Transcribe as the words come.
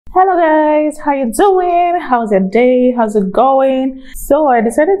Hello guys, how you doing? How's your day? How's it going? So I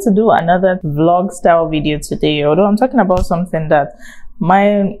decided to do another vlog style video today, although I'm talking about something that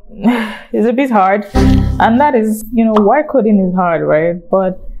is a bit hard, and that is, why coding is hard, right?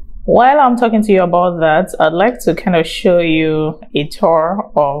 But while I'm talking to you about that, I'd like to kind of show you a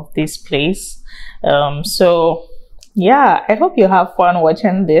tour of this place. So yeah, I hope you have fun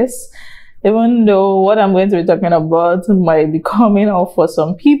watching this. Even though what I'm going to be talking about might be coming off for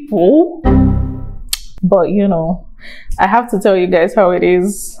some people, but I have to tell you guys how it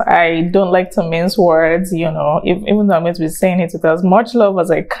is. I don't like to mince words, even though I'm going to be saying it with as much love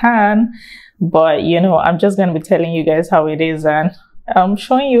as I can, but I'm just going to be telling you guys how it is, and I'm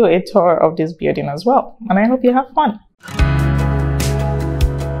showing you a tour of this building as well, and I hope you have fun.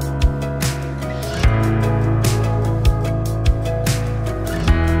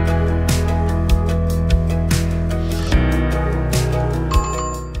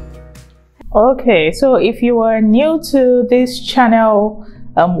 Okay, so if you are new to this channel,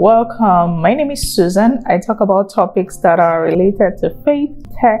 welcome. My name is Susan. I talk about topics that are related to faith,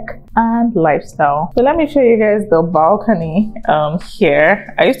 tech, and lifestyle. So let me show you guys the balcony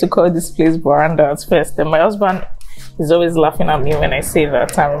here. I used to call this place veranda at first, and my husband is always laughing at me when I say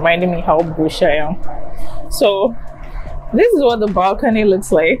that and reminding me how bush I am. So this is what the balcony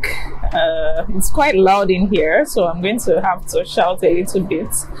looks like. It's quite loud in here, so I'm going to have to shout a little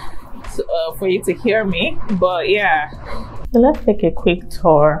bit for you to hear me, but yeah. So let's take a quick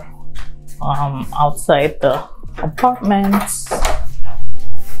tour outside the apartments.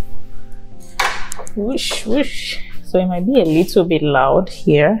 Whoosh whoosh. So it might be a little bit loud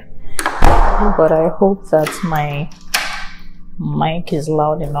here, but I hope that my mic is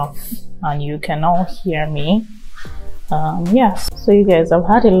loud enough and you can all hear me. Yes, so you guys, I've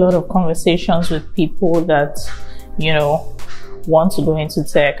had a lot of conversations with people that want to go into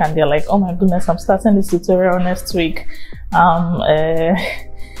tech, and they're like, oh my goodness, I'm starting this tutorial next week. I'm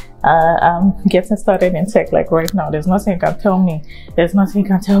getting started in tech like right now. There's nothing you can tell me.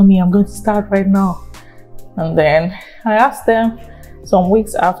 I'm going to start right now. And then I asked them some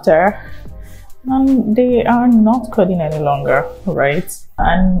weeks after, and they are not coding any longer, right?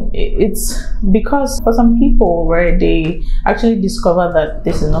 And it's because for some people, where they actually discover that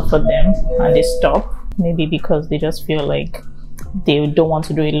this is not for them and they stop, maybe because they just feel like they don't want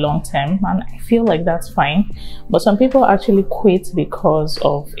to do it long term, and I feel like that's fine. But some people actually quit because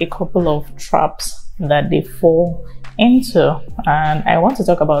of a couple of traps that they fall into, and I want to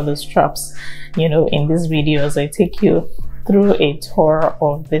talk about those traps in this video as I take you through a tour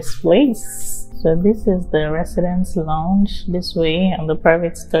of this place. So this is the residence lounge this way, and the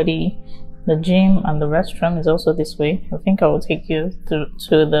private study, the gym, and the restroom is also this way. I think I will take you to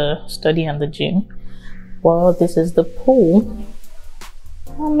the study and the gym. Well, this is the pool.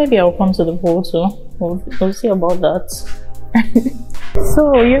 Well, maybe I'll come to the pool too. We'll see about that.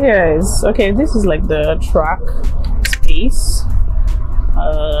 So you guys, okay, this is like the track space.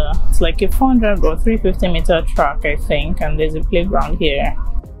 It's like a 400 or 350 meter track, I think, and there's a playground here.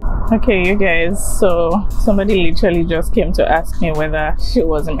 Okay, you guys, so somebody literally just came to ask me whether she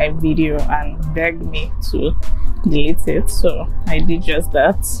was in my video and begged me to delete it, so I did just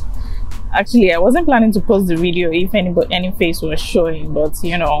that. Actually, I wasn't planning to post the video if any face was showing, but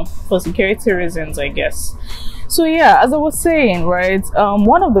for security reasons, I guess. So yeah, as I was saying, right,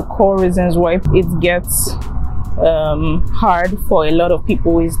 one of the core reasons why it gets hard for a lot of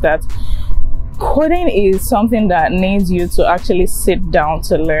people is that coding is something that needs you to actually sit down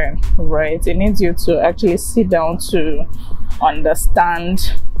to learn, right? It needs you to actually sit down to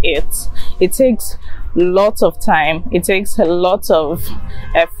understand it. It takes lots of time, it takes a lot of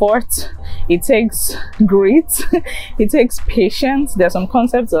effort, it takes grit, it takes patience. There's some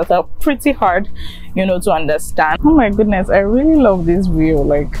concepts that are pretty hard to understand. Oh my goodness, I really love this view.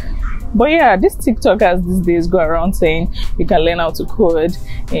 But yeah, these TikTokers these days go around saying you can learn how to code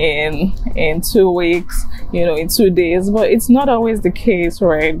in 2 weeks, in 2 days, but it's not always the case,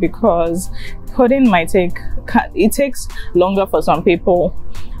 right? Because coding takes longer for some people,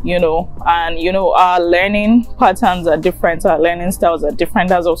 and our learning patterns are different, our learning styles are different.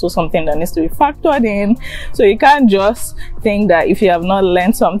 That's also something that needs to be factored in. So you can't just think that if you have not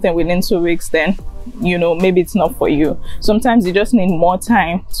learned something within 2 weeks, then maybe it's not for you. Sometimes you just need more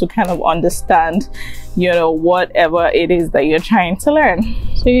time to kind of understand whatever it is that you're trying to learn.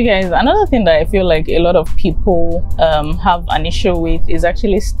 So you guys, another thing that I feel like a lot of people have an issue with is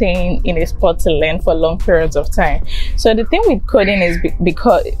actually staying in a spot to learn for long periods of time. So the thing with coding is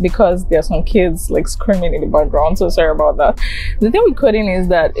because there are some kids like screaming in the background, so sorry about that. The thing with coding is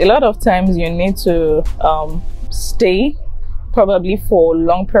that a lot of times you need to stay probably for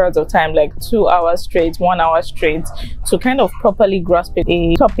long periods of time, like 2 hours straight, 1 hour straight, to kind of properly grasp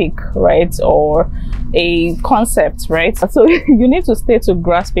a topic, right, or a concept, right? So you need to stay to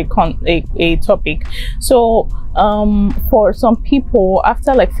grasp a topic. So for some people,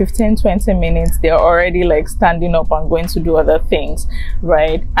 after like 15-20 minutes, they're already like standing up and going to do other things,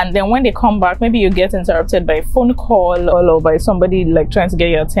 right? And then when they come back, maybe you get interrupted by a phone call or by somebody like trying to get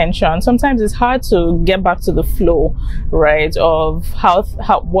your attention. Sometimes it's hard to get back to the flow, right, of how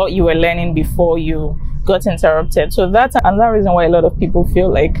what you were learning before you got interrupted. So that's another reason why a lot of people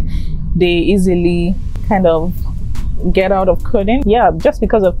feel like they easily kind of get out of coding. Yeah, just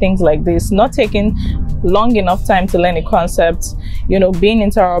because of things like this, not taking long enough time to learn a concept, you know, being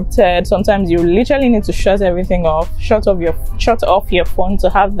interrupted. Sometimes you literally need to shut everything off, shut off your phone to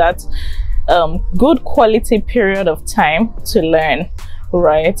have that good quality period of time to learn,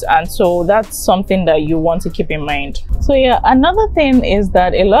 right? And so that's something that you want to keep in mind. So yeah, another thing is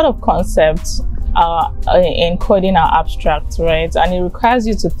that a lot of concepts in coding are abstract, right? And it requires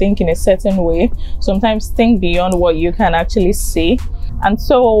you to think in a certain way, sometimes think beyond what you can actually see. And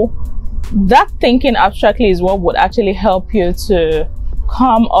so that thinking abstractly is what would actually help you to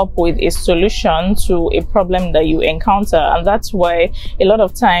come up with a solution to a problem that you encounter. And that's why a lot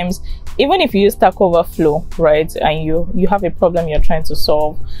of times, even if you use Stack Overflow, right, and you have a problem you're trying to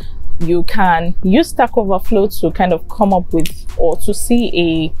solve, you can use Stack Overflow to kind of come up with, or to see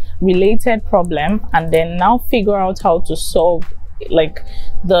a related problem, and then now figure out how to solve like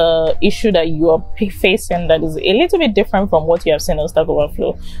the issue that you are facing that is a little bit different from what you have seen on Stack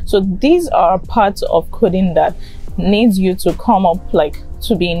Overflow. So these are parts of coding that needs you to come up, like,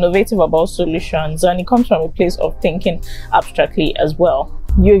 to be innovative about solutions, and it comes from a place of thinking abstractly as well.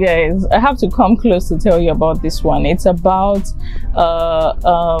 You guys, I have to come close to tell you about this one. It's about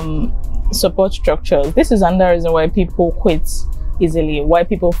support structures. This is another reason why people quit easily, why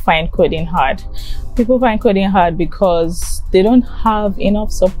people find coding hard. People find coding hard because they don't have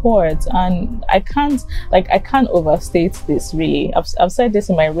enough support, and I can't overstate this really. I've said this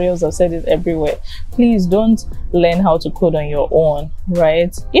in my reels, I've said it everywhere. Please don't learn how to code on your own,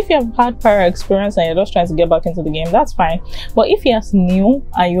 right? If you have had prior experience and you're just trying to get back into the game, that's fine. But if you're new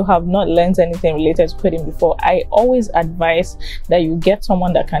and you have not learned anything related to coding before, I always advise that you get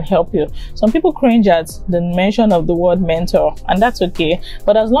someone that can help you. Some people cringe at the mention of the word mentor, and that's okay.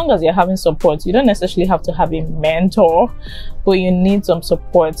 But as long as you're having support, you don't necessarily have to have a mentor, but you need some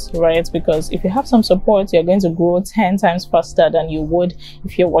support, right? Because if you have some support, you're going to grow 10 times faster than you would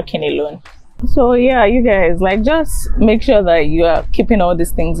if you're working alone. So yeah, you guys, like, just make sure that you are keeping all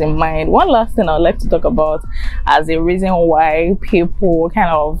these things in mind. One last thing I'd like to talk about as a reason why people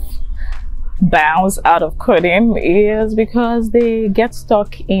kind of bounce out of coding is because they get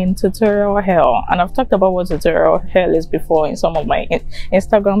stuck in tutorial hell. And I've talked about what tutorial hell is before in some of my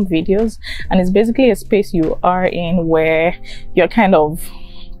Instagram videos, and it's basically a space you are in where you're kind of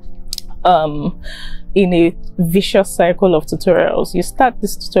in a vicious cycle of tutorials. You start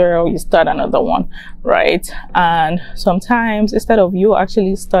this tutorial, you start another one, right? And sometimes instead of you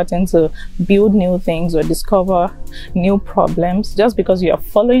actually starting to build new things or discover new problems, just because you are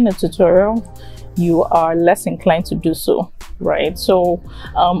following a tutorial, you are less inclined to do so, right? So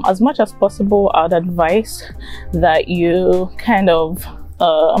as much as possible, I'd advise that you kind of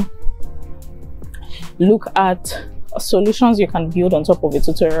look at solutions you can build on top of a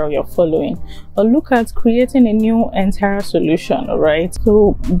tutorial you're following, or look at creating a new entire solution, right?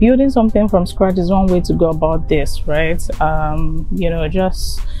 So building something from scratch is one way to go about this, right? You know,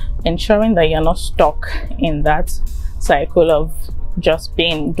 just ensuring that you're not stuck in that cycle of just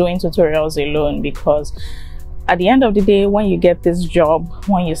doing tutorials alone, because at the end of the day, when you get this job,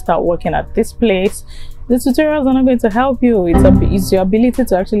 when you start working at this place, the tutorials are not going to help you. It's your ability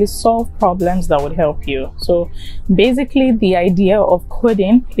to actually solve problems that would help you. So basically, the idea of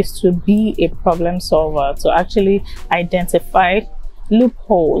coding is to be a problem solver, to actually identify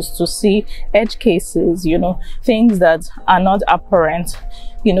loopholes, to see edge cases, you know, things that are not apparent,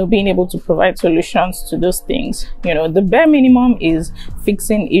 you know, being able to provide solutions to those things. You know, the bare minimum is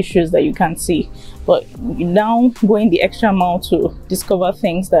fixing issues that you can't see, but now going the extra mile to discover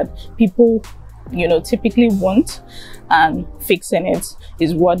things that people, you know, typically want, and fixing it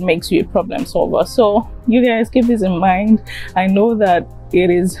is what makes you a problem solver. So you guys keep this in mind. I know that it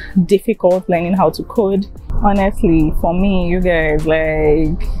is difficult learning how to code. Honestly, for me, you guys,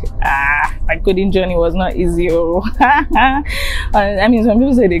 like, my coding journey was not easy. I mean, some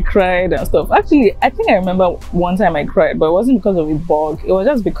people say they cried and stuff. Actually, I think I remember one time I cried, but it wasn't because of a bug. It was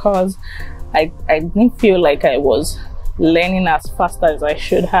just because I didn't feel like I was learning as fast as I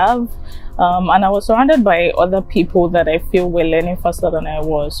should have. And I was surrounded by other people that I feel were learning faster than I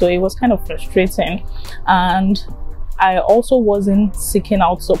was, so it was kind of frustrating. And I also wasn't seeking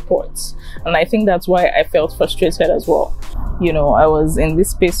out support, and I think that's why I felt frustrated as well. You know, I was in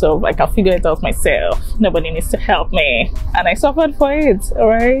this space of I can figure it out myself, nobody needs to help me, and I suffered for it. All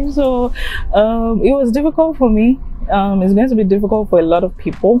right, so it was difficult for me. It's going to be difficult for a lot of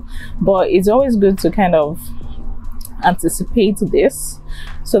people, but it's always good to kind of anticipate this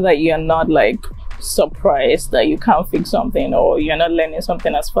so that you're not like surprised that you can't fix something, or you're not learning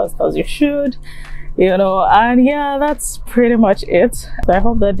something as fast as you should, you know. And yeah, that's pretty much it. So I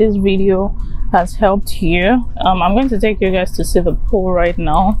hope that this video has helped you. I'm going to take you guys to see the pool right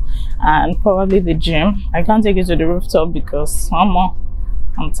now, and probably the gym. I can't take you to the rooftop because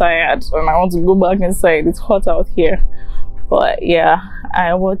I'm tired and I want to go back inside. It's hot out here. But yeah,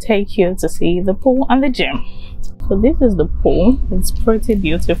 I will take you to see the pool and the gym. So this is the pool. It's pretty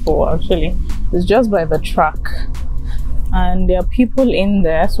beautiful actually. It's just by the track, and there are people in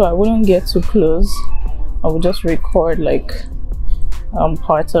there, so I wouldn't get too close. I will just record like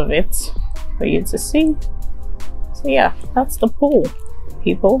part of it for you to see. So yeah, that's the pool,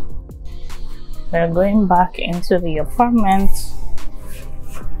 people. We're going back into the apartment,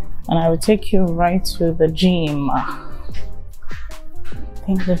 and I will take you right to the gym. I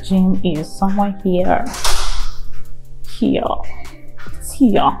think the gym is somewhere here. It's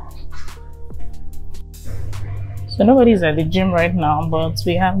here. So nobody's at the gym right now, but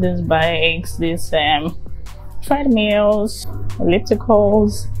we have these bikes, these treadmills,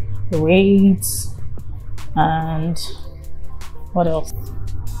 ellipticals, weights, and what else?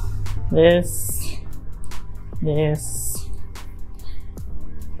 This.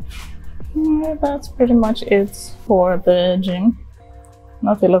 Yeah, that's pretty much it for the gym.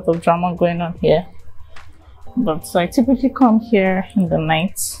 Not a lot of drama going on here, but I typically come here in the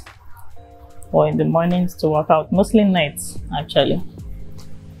night or in the mornings to work out, mostly nights actually.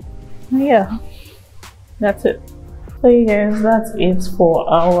 Yeah, that's it. So you guys, that's it for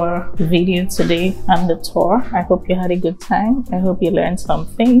our video today and the tour. I hope you had a good time. I hope you learned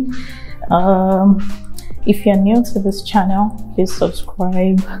something. If you're new to this channel, please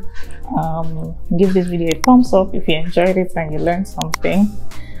subscribe. Give this video a thumbs up if you enjoyed it and you learned something.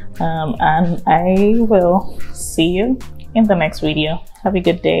 And I will see you in the next video. Have a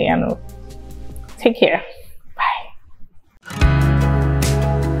good day and take care.